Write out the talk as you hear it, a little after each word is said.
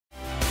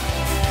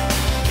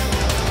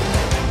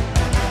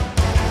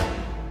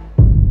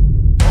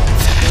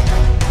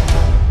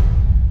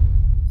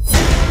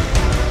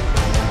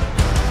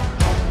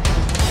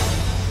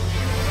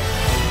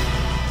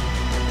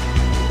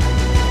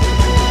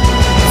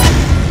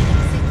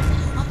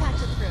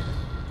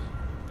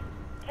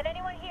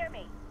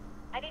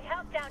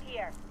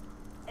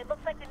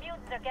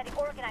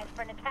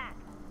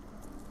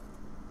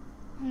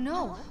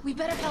No, we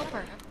better help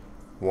her.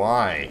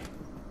 Why?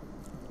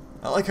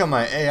 I like how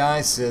my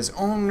AI says,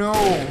 "Oh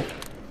no,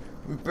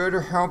 we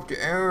better help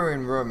the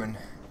Aaron woman."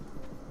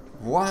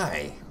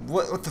 Why?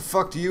 What the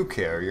fuck do you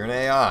care? You're an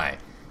AI.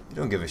 You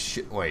don't give a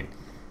shit. Wait.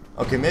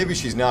 Okay, maybe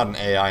she's not an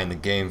AI in the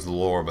game's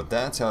lore, but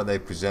that's how they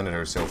presented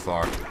her so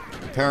far.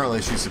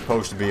 Apparently she's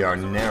supposed to be our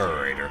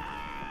narrator.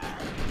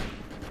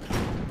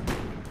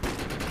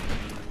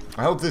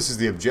 I hope this is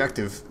the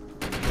objective,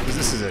 because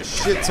this is a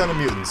shit ton of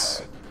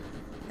mutants.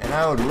 And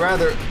I would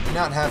rather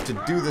not have to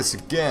do this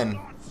again.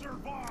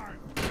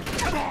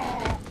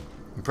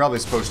 I'm probably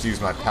supposed to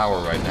use my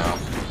power right now.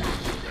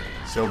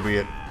 So be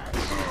it.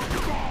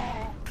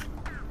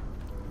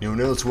 Anyone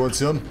else want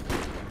some?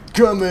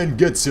 Come and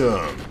get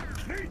some!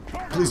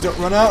 Please don't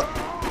run out!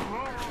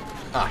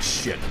 Ah,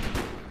 shit.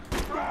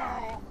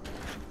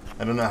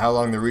 I don't know how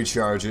long the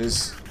recharge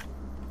is.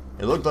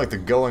 It looked like the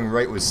going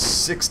rate was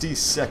 60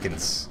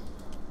 seconds.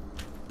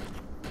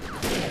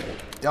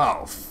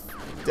 Oh,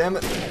 damn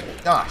it.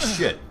 Ah,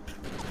 shit.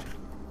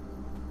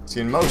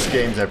 See, in most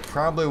games I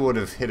probably would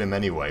have hit him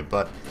anyway,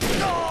 but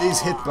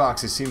these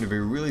hitboxes seem to be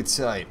really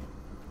tight.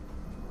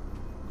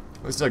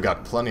 At least I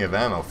got plenty of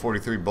ammo,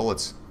 43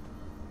 bullets.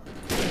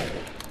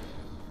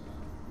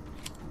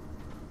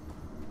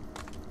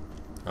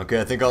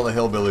 Okay, I think all the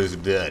hillbillies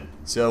are dead.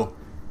 So,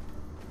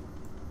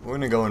 we're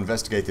gonna go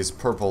investigate this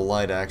purple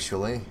light,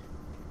 actually.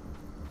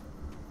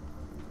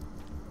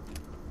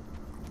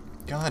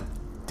 God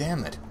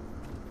damn it.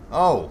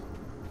 Oh!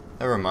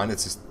 Never mind,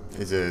 it's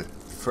a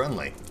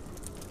friendly.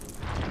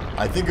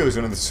 I think it was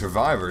one of the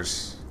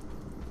survivors.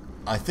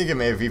 I think it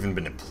may have even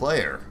been a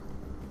player.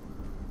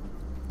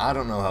 I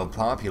don't know how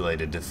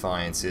populated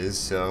Defiance is,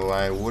 so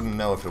I wouldn't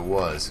know if it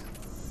was.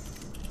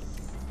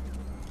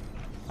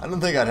 I don't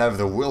think I'd have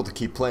the will to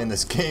keep playing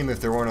this game if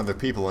there weren't other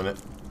people in it.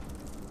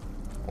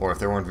 Or if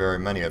there weren't very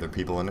many other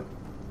people in it.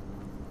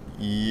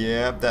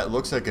 Yep, that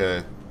looks like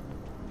a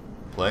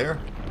player.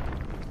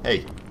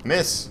 Hey,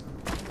 miss!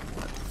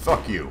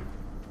 Fuck you.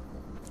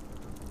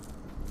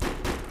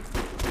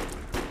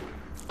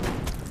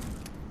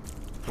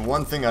 The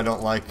one thing I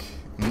don't like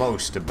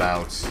most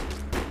about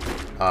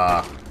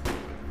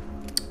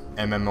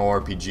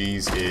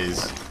MMORPGs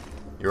is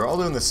you're all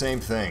doing the same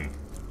thing.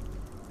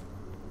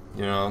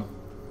 You know,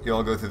 you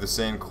all go through the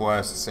same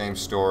quest, the same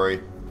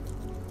story.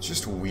 It's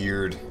just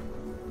weird.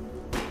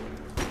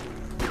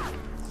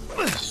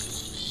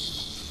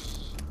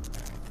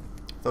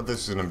 Thought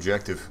this was an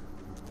objective.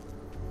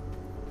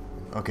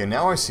 Okay,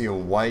 now I see a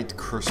white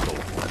crystal.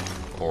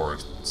 Or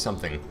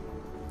something.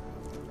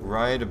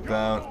 Right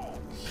about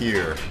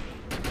here.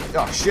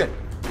 Oh, shit!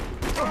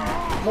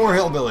 More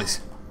hillbillies!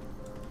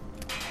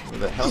 Where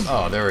the hell?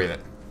 Oh, there he is.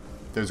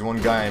 There's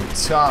one guy on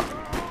top.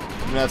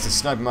 I'm gonna have to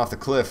snipe him off the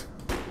cliff.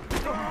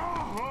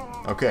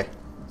 Okay,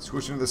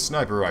 switching to the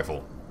sniper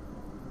rifle.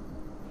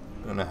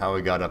 I don't know how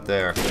he got up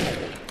there,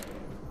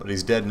 but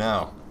he's dead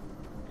now.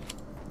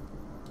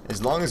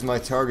 As long as my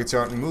targets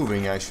aren't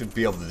moving, I should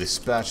be able to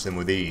dispatch them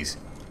with ease.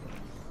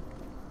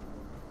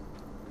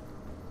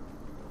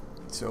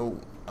 So,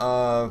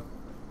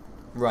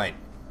 right,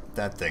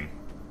 that thing.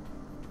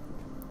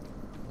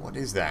 What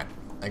is that?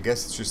 I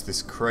guess it's just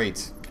this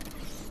crate.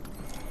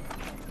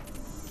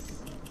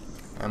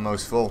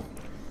 Ammo's full.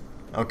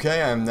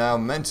 Okay, I'm now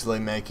mentally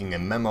making a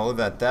memo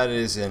that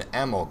is an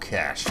ammo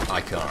cache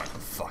icon.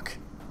 Fuck.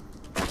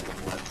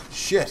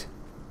 Shit.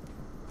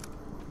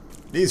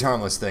 These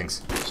harmless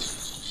things.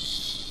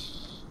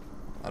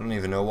 I don't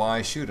even know why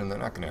I shoot them. They're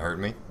not going to hurt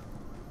me.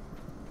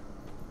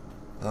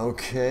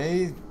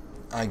 Okay.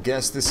 I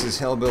guess this is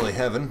Hellbilly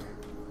Heaven.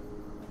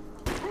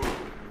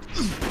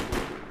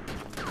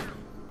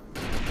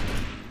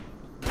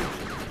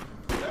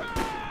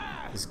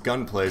 This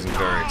gunplay isn't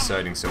very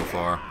exciting so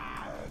far.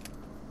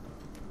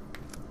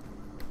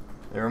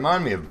 They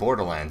remind me of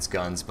Borderlands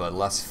guns, but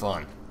less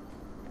fun.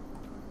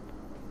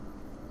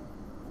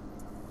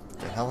 What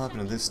the hell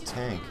happened to this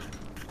tank?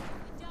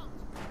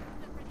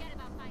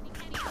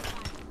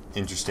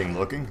 Interesting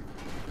looking.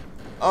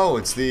 Oh,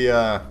 it's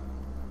the,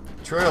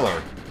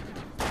 trailer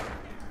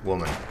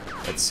woman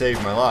that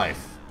saved my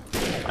life,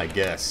 I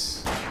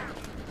guess.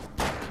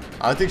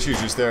 I think she was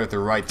just there at the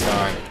right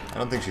time. I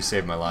don't think she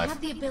saved my life. I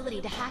have the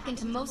ability to hack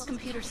into most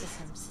computer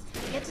systems.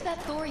 Get to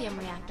that thorium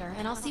reactor,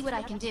 and I'll see what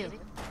I can do.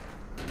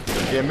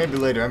 Yeah, maybe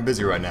later. I'm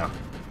busy right now.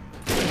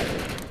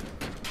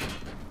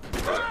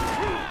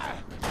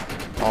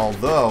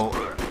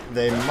 Although,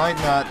 they might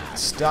not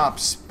stop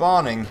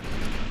spawning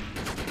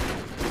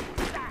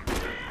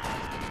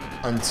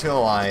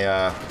until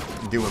I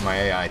do what my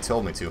AI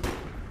told me to.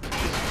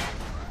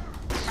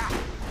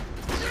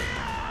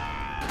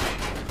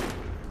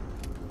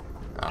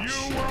 Oh,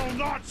 shit. You will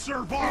not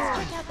survive!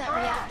 Let's check out that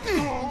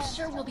reactor. I'm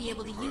sure we'll be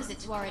able to use it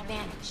to our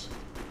advantage.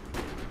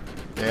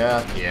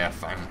 Yeah,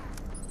 fine.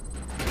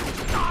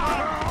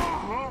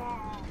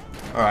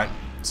 Alright,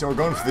 so we're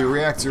going for the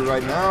reactor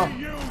right now.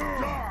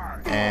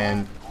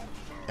 And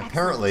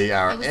apparently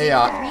our I was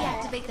AI... able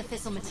to reactivate the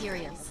fissile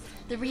materials.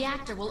 The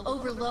reactor will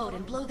overload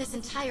and blow this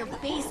entire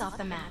base off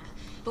the map.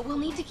 but we'll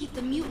need to keep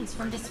the mutants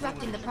from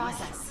disrupting the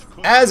process.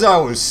 As I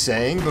was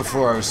saying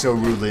before I was so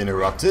rudely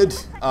interrupted,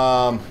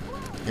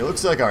 it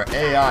looks like our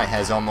AI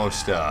has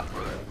almost,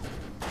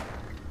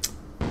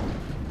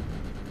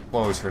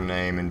 what was her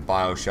name in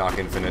BioShock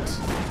Infinite?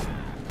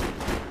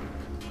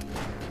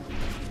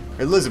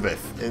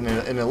 Elizabeth, in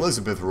an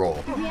Elizabeth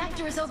role. The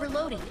reactor is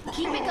overloading.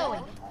 Keep it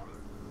going.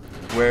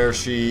 Where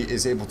she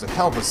is able to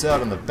help us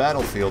out on the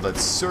battlefield at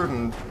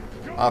certain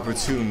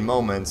opportune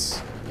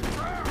moments,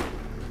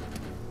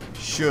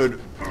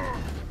 should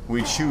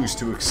we choose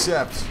to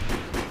accept.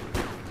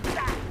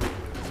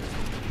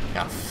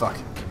 Ah, fuck.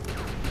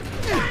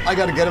 I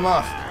gotta get him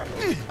off.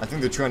 I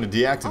think they're trying to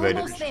deactivate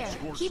Almost it.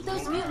 there. Keep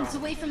those mutants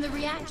away from the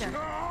reactor.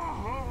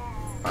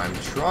 I'm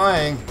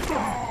trying.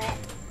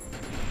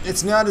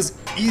 It's not as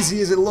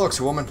easy as it looks,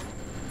 woman.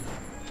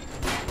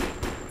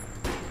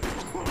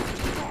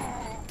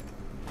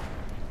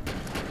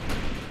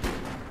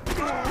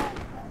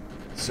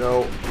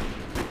 So,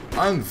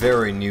 I'm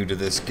very new to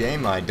this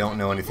game. I don't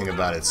know anything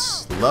about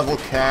its level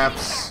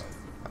caps.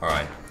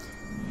 Alright.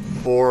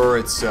 Or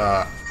its,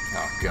 oh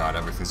god,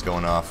 everything's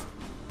going off.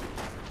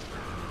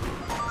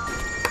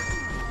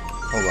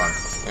 Hold on.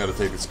 I gotta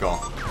take this call.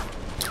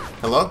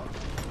 Hello?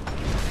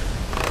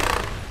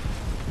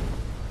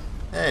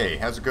 Hey,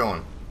 how's it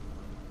going?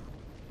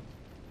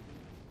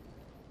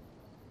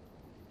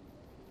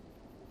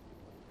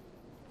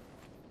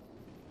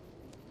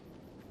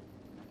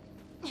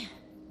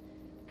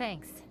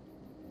 Thanks.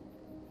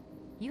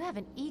 You have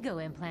an ego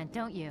implant,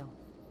 don't you?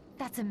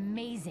 That's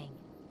amazing.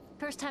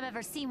 First time I've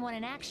ever seen one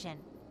in action.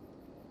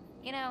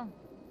 You know,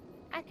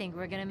 I think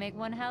we're gonna make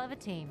one hell of a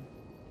team.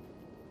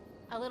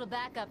 A little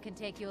backup can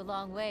take you a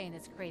long way in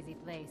this crazy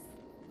place.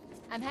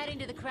 I'm heading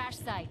to the crash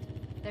site.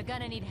 They're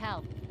gonna need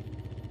help.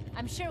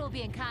 I'm sure we'll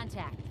be in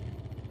contact.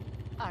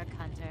 Arc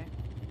Hunter.